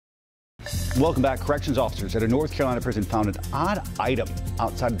Welcome back. Corrections officers at a North Carolina prison found an odd item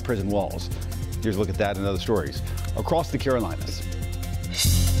outside the prison walls. Here's a look at that and other stories across the Carolinas.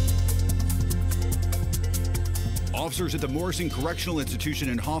 Officers at the Morrison Correctional Institute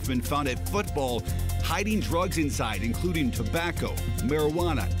in Hoffman found a football hiding drugs inside, including tobacco,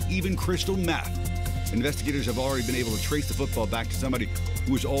 marijuana, even crystal meth. Investigators have already been able to trace the football back to somebody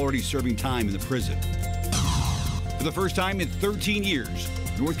who was already serving time in the prison. For the first time in 13 years,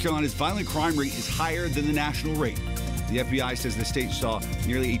 North Carolina's violent crime rate is higher than the national rate. The FBI says the state saw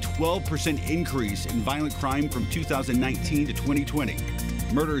nearly a 12% increase in violent crime from 2019 to 2020.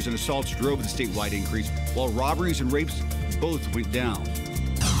 Murders and assaults drove the statewide increase, while robberies and rapes both went down.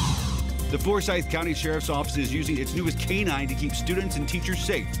 The Forsyth County Sheriff's Office is using its newest canine to keep students and teachers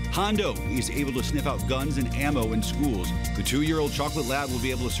safe. Hondo is able to sniff out guns and ammo in schools. The 2-year-old chocolate lab will be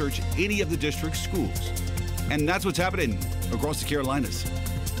able to search any of the district's schools. And that's what's happening across the Carolinas.